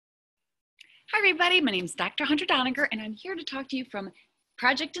Hi everybody, my name is Dr. Hunter Doniger and I'm here to talk to you from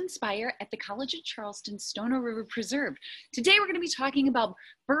Project Inspire at the College of Charleston Stono River Preserve. Today we're going to be talking about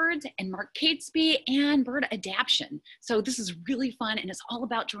birds and Mark Catesby and bird adaptation. So this is really fun and it's all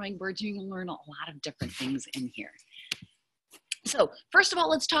about drawing birds. You can learn a lot of different things in here. So first of all,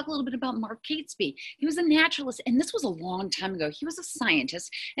 let's talk a little bit about Mark Catesby. He was a naturalist, and this was a long time ago. He was a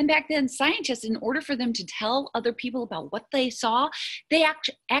scientist, and back then scientists, in order for them to tell other people about what they saw, they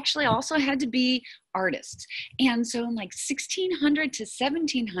actually also had to be artists. And so in like 1600 to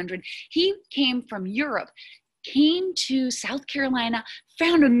 1700, he came from Europe, came to South Carolina,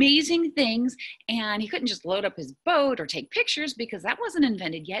 found amazing things, and he couldn't just load up his boat or take pictures because that wasn't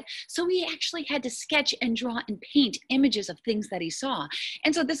invented yet. So he actually had to sketch and draw and paint images of things that he saw.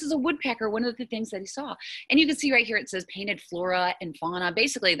 And so this is a woodpecker, one of the things that he saw. And you can see right here, it says painted flora and fauna.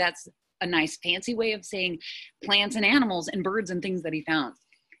 Basically, that's a nice fancy way of saying plants and animals and birds and things that he found.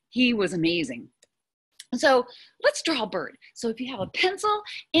 He was amazing. So let's draw a bird. So if you have a pencil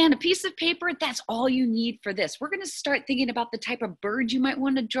and a piece of paper, that's all you need for this. We're going to start thinking about the type of bird you might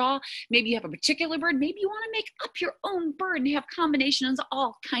want to draw. Maybe you have a particular bird. Maybe you want to make up your own bird and you have combinations of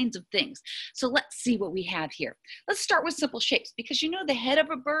all kinds of things. So let's see what we have here. Let's start with simple shapes because you know the head of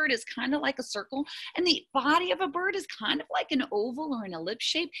a bird is kind of like a circle and the body of a bird is kind of like an oval or an ellipse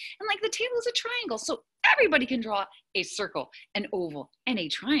shape, and like the tail is a triangle. So everybody can draw a circle, an oval, and a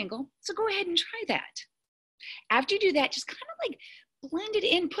triangle. So go ahead and try that. After you do that, just kind of like blend it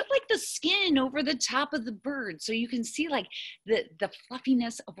in, put like the skin over the top of the bird so you can see like the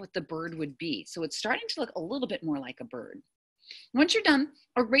fluffiness of what the bird would be. So it's starting to look a little bit more like a bird. Once you're done,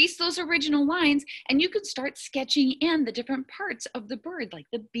 erase those original lines and you can start sketching in the different parts of the bird, like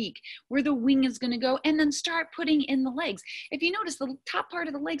the beak, where the wing is going to go, and then start putting in the legs. If you notice, the top part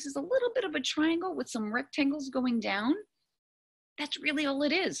of the legs is a little bit of a triangle with some rectangles going down. That's really all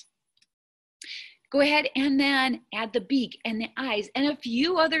it is. Go ahead and then add the beak and the eyes and a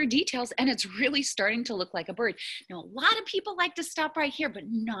few other details, and it's really starting to look like a bird. Now, a lot of people like to stop right here, but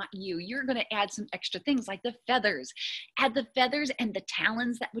not you. You're going to add some extra things like the feathers. Add the feathers and the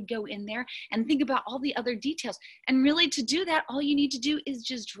talons that would go in there, and think about all the other details. And really, to do that, all you need to do is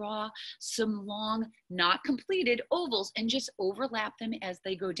just draw some long, not completed ovals and just overlap them as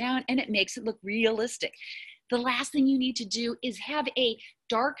they go down, and it makes it look realistic. The last thing you need to do is have a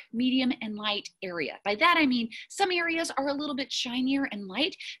dark, medium, and light area. By that, I mean some areas are a little bit shinier and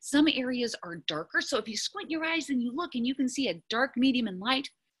light. Some areas are darker. So if you squint your eyes and you look and you can see a dark, medium, and light,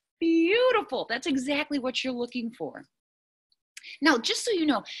 beautiful. That's exactly what you're looking for. Now, just so you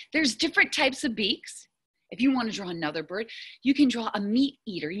know, there's different types of beaks. If you want to draw another bird, you can draw a meat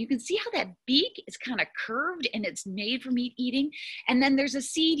eater. You can see how that beak is kind of curved and it's made for meat eating. And then there's a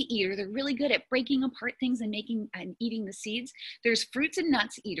seed eater. They're really good at breaking apart things and making and eating the seeds. There's fruits and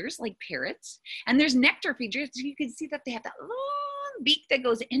nuts eaters like parrots. And there's nectar feeders. You can see that they have that long beak that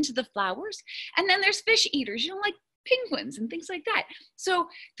goes into the flowers. And then there's fish eaters, you know, like penguins and things like that. So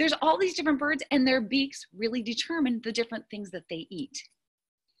there's all these different birds and their beaks really determine the different things that they eat.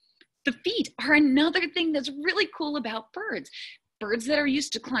 The feet are another thing that's really cool about birds. Birds that are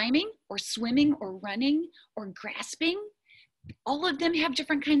used to climbing or swimming or running or grasping, all of them have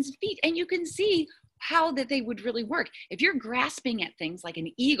different kinds of feet, and you can see how that they would really work. If you're grasping at things like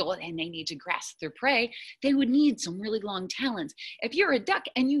an eagle and they need to grasp their prey, they would need some really long talons. If you're a duck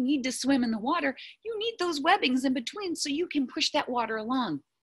and you need to swim in the water, you need those webbings in between so you can push that water along.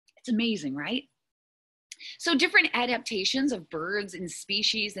 It's amazing, right? So different adaptations of birds and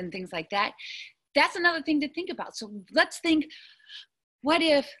species and things like that, that's another thing to think about. So let's think, what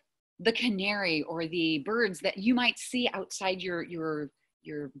if the canary or the birds that you might see outside your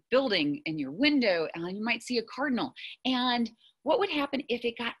building in your window, and you might see a cardinal, and what would happen if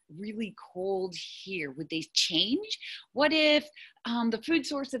it got really cold here? Would they change? What if the food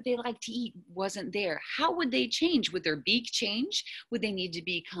source that they like to eat wasn't there? How would they change? Would their beak change? Would they need to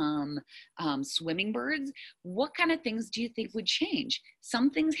become swimming birds? What kind of things do you think would change?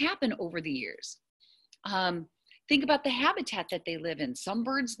 Some things happen over the years. Think about the habitat that they live in. Some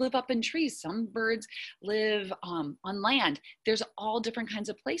birds live up in trees. Some birds live on land. There's all different kinds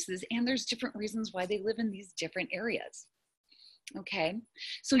of places, and there's different reasons why they live in these different areas. Okay,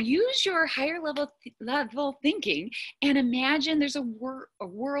 so use your higher level thinking and imagine there's a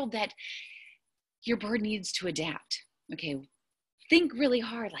world that your bird needs to adapt. Okay, think really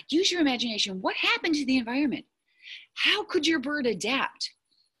hard, like use your imagination. What happened to the environment? How could your bird adapt?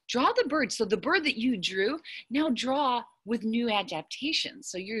 Draw the bird. So the bird that you drew, now draw with new adaptations.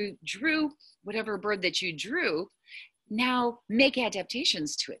 So you drew whatever bird that you drew, now make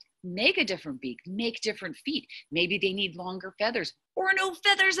adaptations to it. Make a different beak, make different feet. Maybe they need longer feathers or no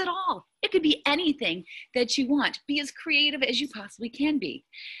feathers at all. It could be anything that you want. Be as creative as you possibly can be.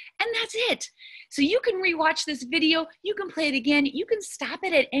 And that's it. So you can rewatch this video, you can play it again, you can stop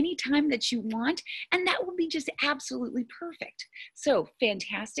it at any time that you want, and that will be just absolutely perfect. So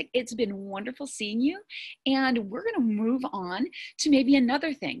fantastic. It's been wonderful seeing you, and we're gonna move on to maybe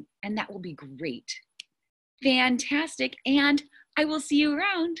another thing, and that will be great. Fantastic, and I will see you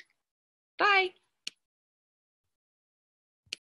around. Bye.